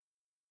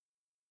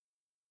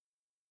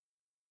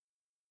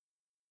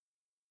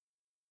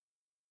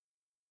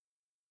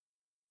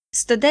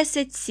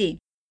110 С.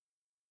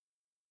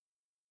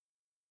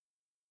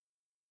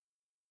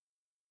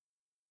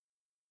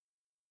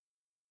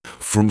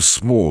 From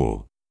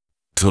small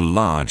to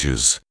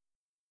larges.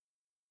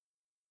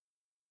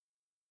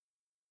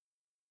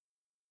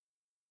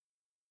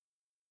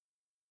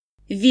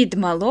 Від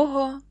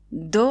малого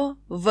до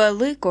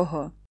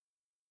великого.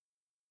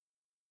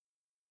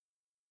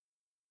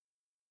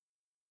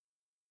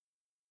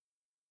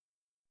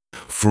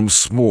 From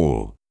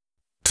small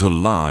to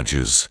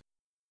larges.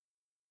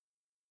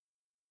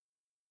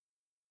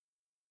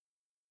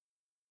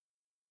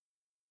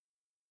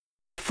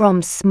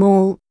 From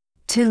small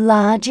to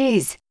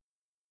larges.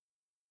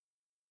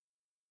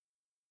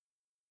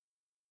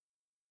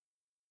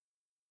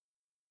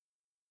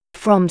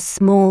 From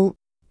small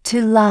to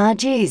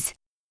larges.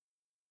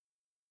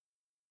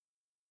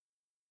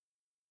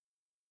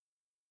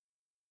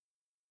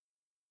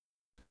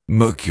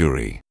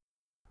 Mercury,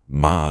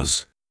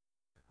 Mars,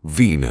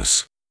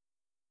 Venus.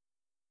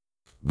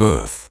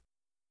 Birth,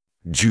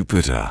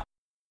 Jupiter.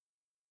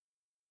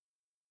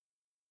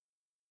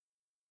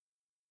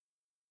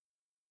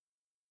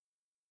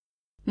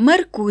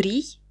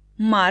 Меркурій,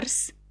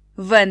 Марс,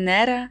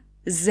 Венера,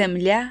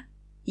 Земля,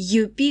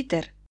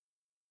 Юпітер.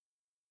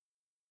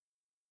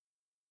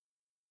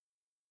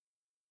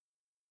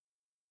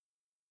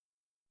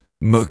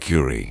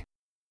 Mercury,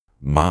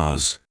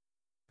 Mars,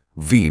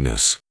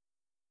 Venus.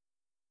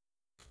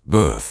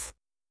 Birth,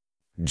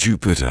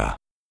 Jupiter.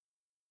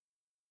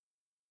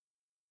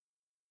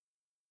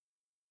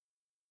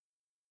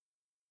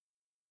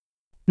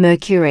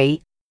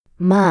 Mercury,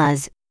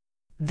 Mars,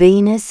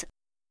 Venus,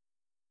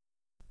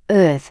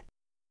 Earth,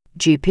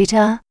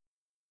 Jupiter.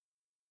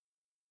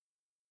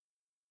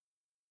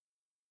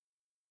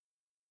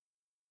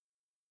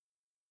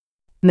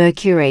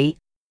 Mercury,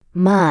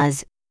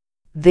 Mars,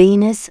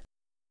 Venus,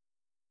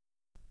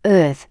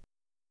 Earth,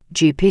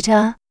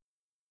 Jupiter.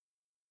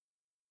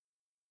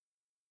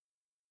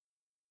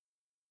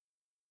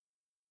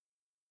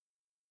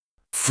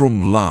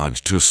 From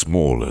large to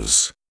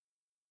smallers.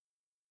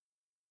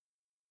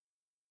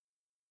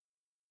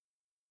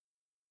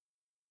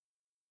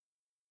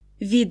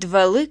 Від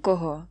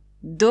великого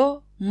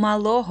до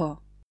малого.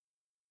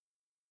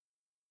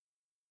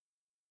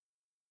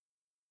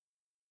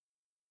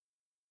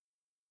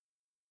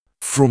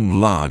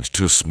 From large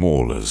to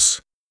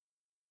smallers.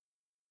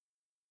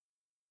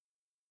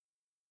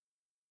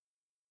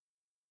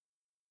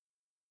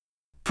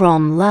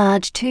 From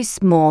large to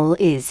small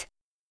is.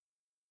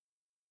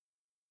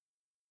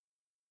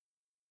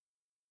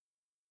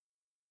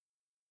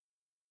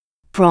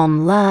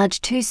 From large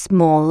to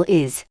small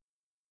is.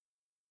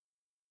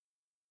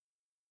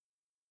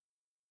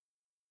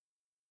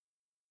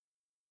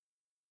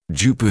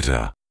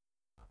 Jupiter.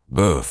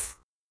 Birth,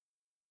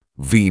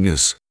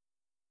 Venus.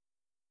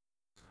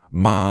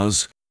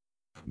 Mars,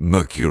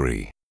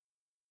 Mercury.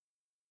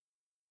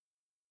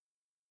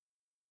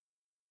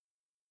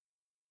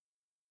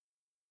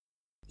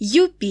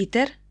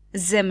 Юпітер,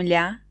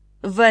 Земля,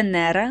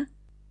 Венера,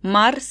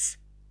 Марс,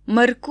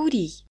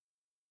 Меркурій.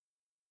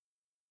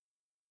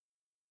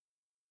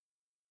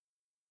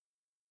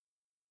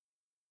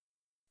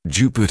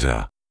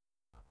 Jupiter.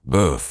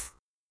 Birth,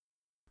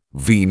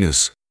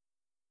 Venus.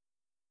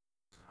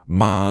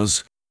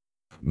 Mars,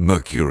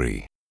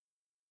 Mercury.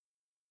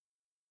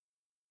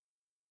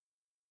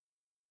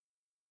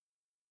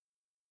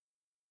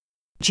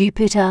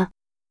 Jupiter,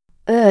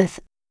 Earth,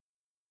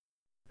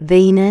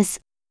 Venus,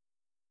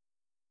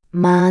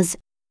 Mars,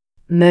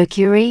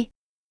 Mercury.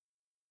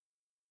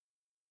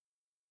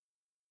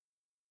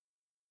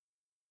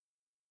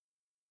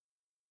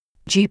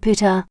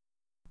 Jupiter,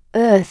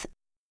 Earth,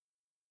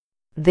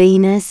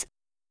 Venus,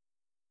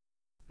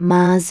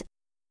 Mars,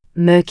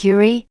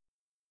 Mercury.